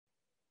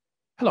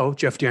Hello,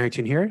 Jeff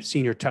Darrington here,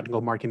 Senior Technical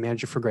Marketing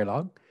Manager for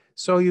Graylog.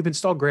 So you've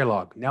installed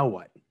Graylog. Now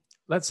what?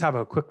 Let's have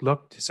a quick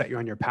look to set you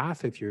on your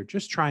path if you're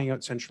just trying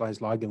out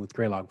centralized login with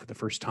Graylog for the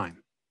first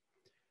time.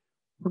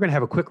 We're going to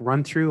have a quick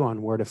run through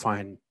on where to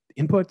find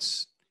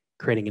inputs,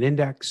 creating an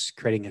index,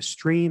 creating a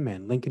stream,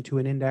 and linking to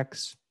an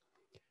index.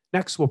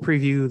 Next, we'll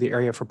preview the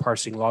area for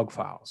parsing log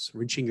files,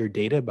 enriching your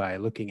data by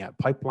looking at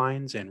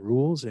pipelines and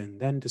rules,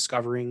 and then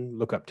discovering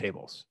lookup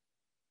tables.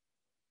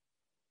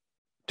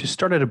 To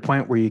start at a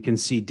point where you can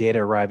see data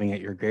arriving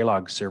at your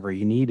Graylog server,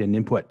 you need an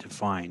input to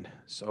find.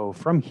 So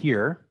from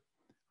here,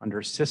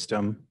 under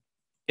System,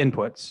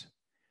 Inputs,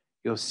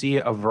 you'll see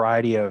a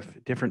variety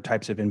of different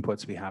types of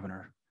inputs we have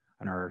on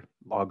our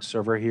log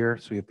server here.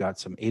 So we've got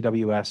some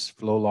AWS,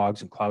 Flow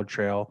Logs, and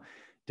CloudTrail,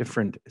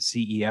 different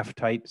CEF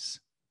types.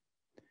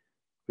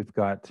 We've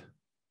got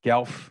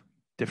GELF,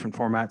 different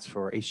formats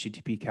for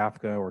HTTP,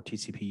 Kafka, or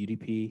TCP,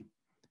 UDP.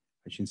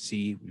 As you can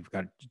see, we've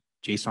got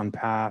JSON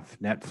path,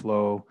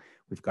 NetFlow.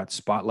 We've got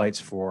spotlights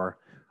for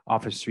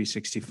Office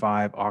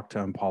 365,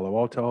 Okta, and Palo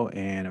Alto,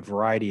 and a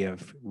variety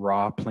of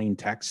raw plain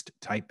text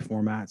type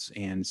formats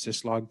and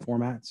syslog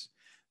formats.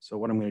 So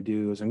what I'm going to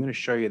do is I'm going to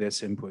show you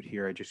this input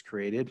here I just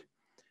created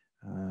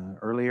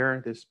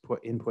earlier. This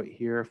input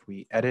here, if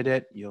we edit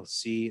it, you'll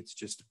see it's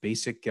just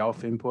basic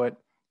GELF input,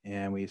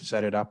 and we've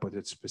set it up with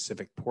its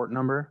specific port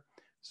number.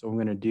 So what I'm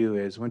going to do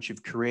is once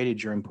you've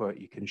created your input,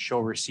 you can show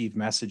receive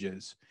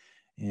messages.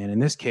 And in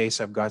this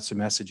case, I've got some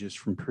messages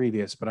from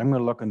previous, but I'm going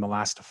to look in the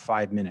last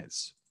 5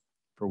 minutes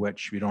for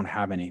which we don't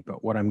have any.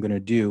 But what I'm going to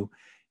do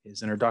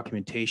is in our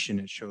documentation,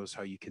 it shows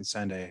how you can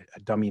send a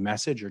dummy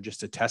message or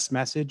just a test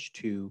message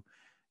to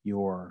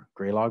your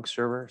Graylog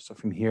server. So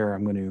from here,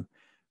 I'm going to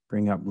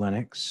bring up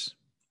Linux,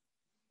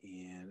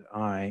 and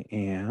I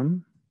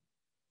am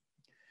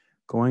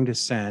going to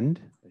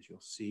send, as you'll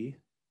see,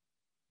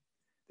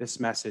 this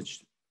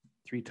message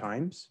 3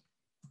 times.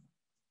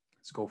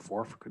 Let's go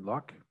 4 for good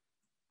luck.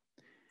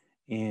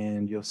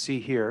 And you'll see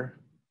here,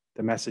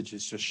 the message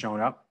is just shown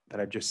up that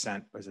I've just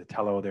sent as a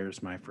hello,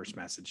 there's my first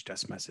message,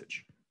 test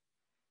message.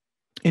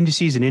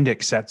 Indices and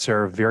index sets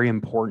are very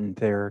important.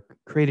 They're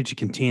created to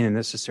contain the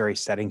necessary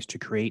settings to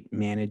create,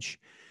 manage,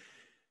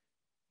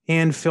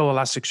 and fill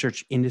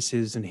Elasticsearch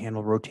indices and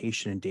handle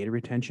rotation and data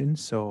retention.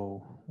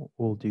 So what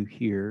we'll do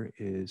here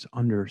is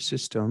under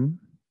System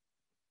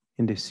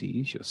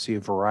Indices, you'll see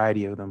a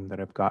variety of them that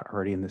I've got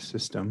already in the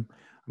system.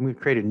 I'm going to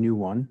create a new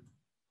one.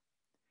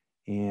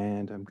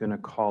 And I'm going to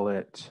call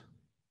it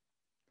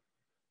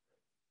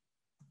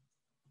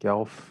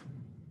GELF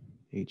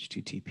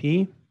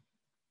HTTP.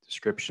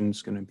 Description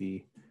is going to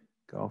be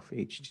GELF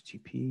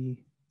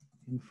HTTP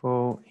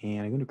info.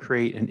 And I'm going to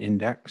create an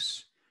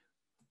index,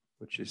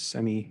 which is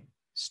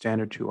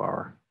semi-standard to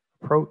our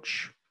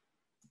approach.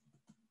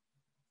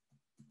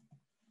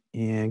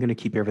 And I'm going to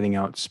keep everything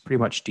else pretty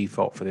much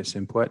default for this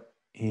input.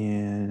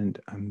 And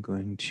I'm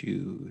going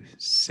to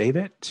save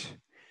it.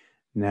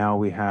 Now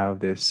we have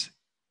this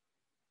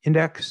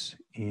index,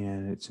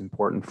 and it's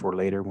important for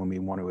later when we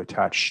want to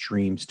attach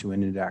streams to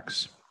an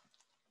index,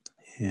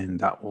 and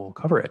that will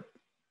cover it.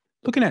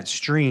 Looking at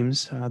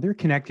streams, they're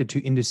connected to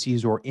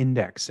indices or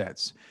index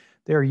sets.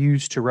 They're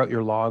used to route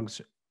your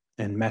logs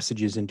and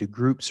messages into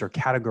groups or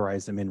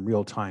categorize them in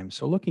real time.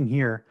 So looking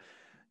here,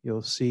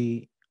 you'll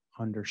see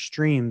under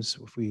streams,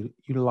 if we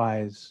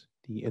utilize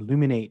the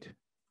Illuminate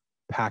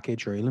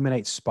package or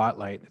Illuminate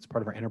Spotlight, that's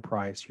part of our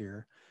enterprise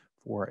here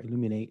for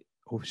Illuminate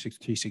Office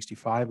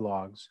 365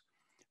 logs,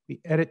 we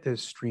edit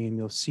this stream,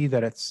 you'll see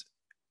that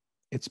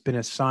it's been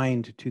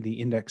assigned to the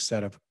index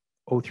set of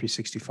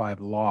O365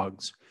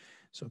 logs.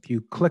 So if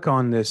you click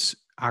on this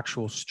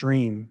actual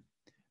stream,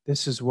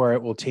 this is where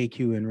it will take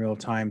you in real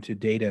time to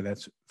data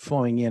that's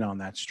flowing in on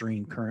that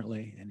stream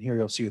currently. And here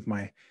you'll see with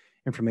my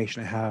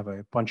information, I have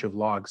a bunch of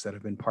logs that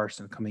have been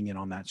parsed and coming in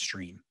on that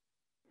stream.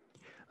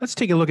 Let's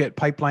take a look at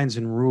pipelines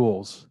and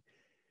rules.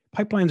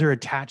 Pipelines are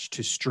attached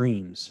to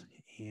streams.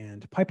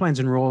 And pipelines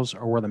and rules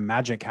are where the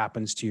magic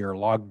happens to your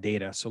log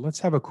data. So let's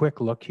have a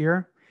quick look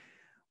here.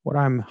 What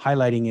I'm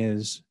highlighting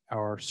is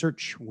our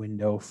search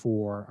window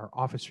for our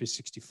Office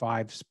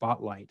 365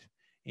 Spotlight.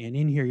 And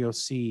in here, you'll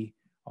see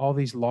all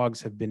these logs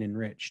have been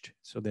enriched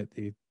so that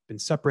they've been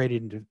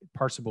separated into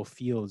parsable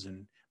fields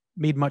and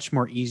made much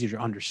more easier to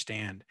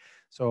understand.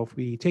 So if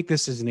we take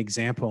this as an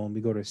example and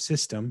we go to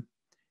System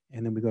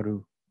and then we go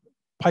to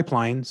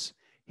Pipelines,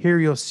 here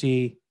you'll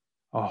see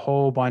a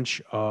whole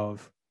bunch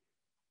of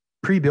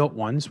pre-built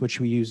ones, which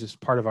we use as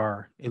part of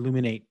our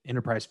Illuminate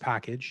Enterprise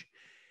package.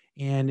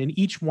 And in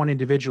each one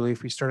individually,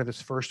 if we start at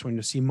this first one,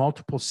 you'll see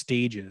multiple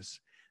stages.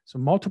 So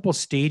multiple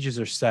stages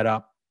are set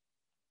up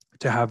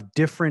to have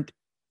different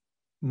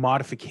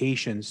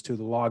modifications to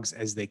the logs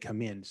as they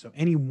come in. So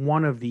any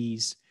one of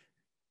these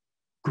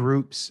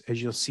groups,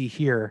 as you'll see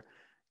here,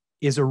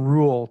 is a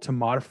rule to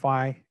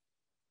modify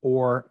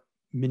or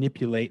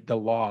manipulate the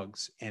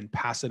logs and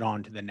pass it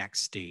on to the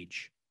next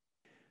stage.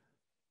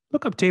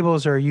 Lookup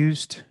tables are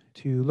used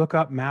to look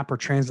up, map, or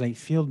translate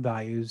field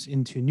values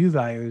into new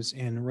values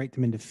and write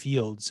them into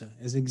fields.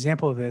 As an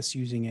example of this,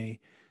 using a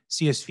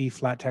CSV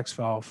flat text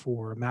file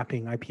for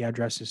mapping IP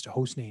addresses to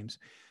host names.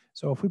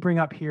 So if we bring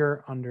up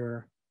here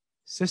under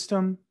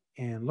System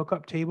and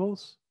Lookup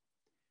Tables,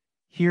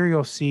 here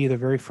you'll see the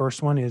very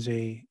first one is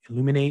a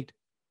Illuminate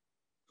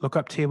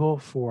lookup table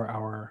for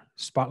our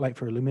Spotlight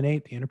for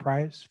Illuminate, the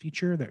enterprise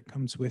feature that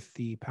comes with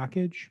the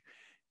package.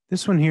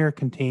 This one here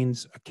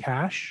contains a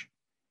cache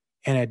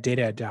and a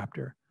data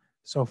adapter.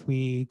 So if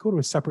we go to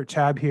a separate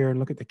tab here and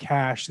look at the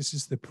cache, this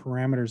is the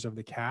parameters of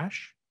the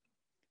cache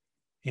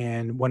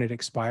and when it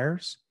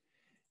expires.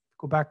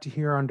 Go back to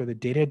here under the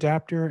data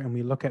adapter and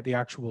we look at the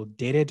actual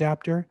data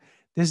adapter.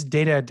 This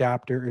data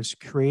adapter is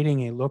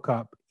creating a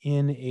lookup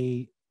in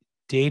a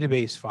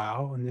database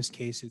file. In this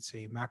case, it's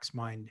a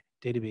MaxMind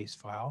database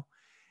file,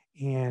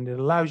 and it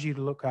allows you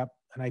to look up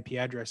an IP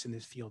address in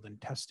this field and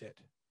test it.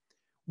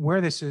 Where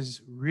this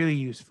is really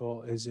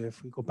useful is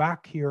if we go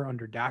back here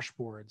under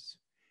dashboards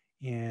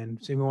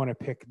and say we want to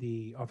pick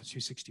the Office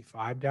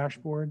 365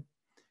 dashboard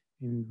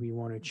and we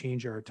want to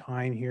change our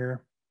time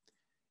here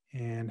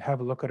and have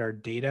a look at our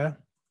data.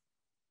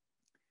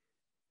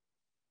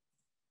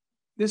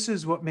 This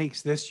is what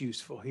makes this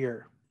useful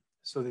here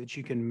so that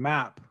you can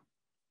map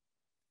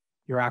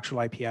your actual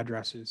IP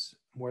addresses,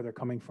 where they're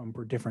coming from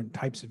for different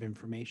types of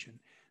information.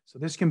 So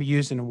this can be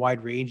used in a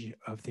wide range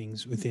of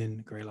things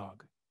within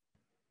Graylog.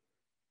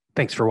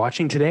 Thanks for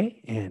watching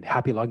today and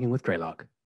happy logging with Graylog.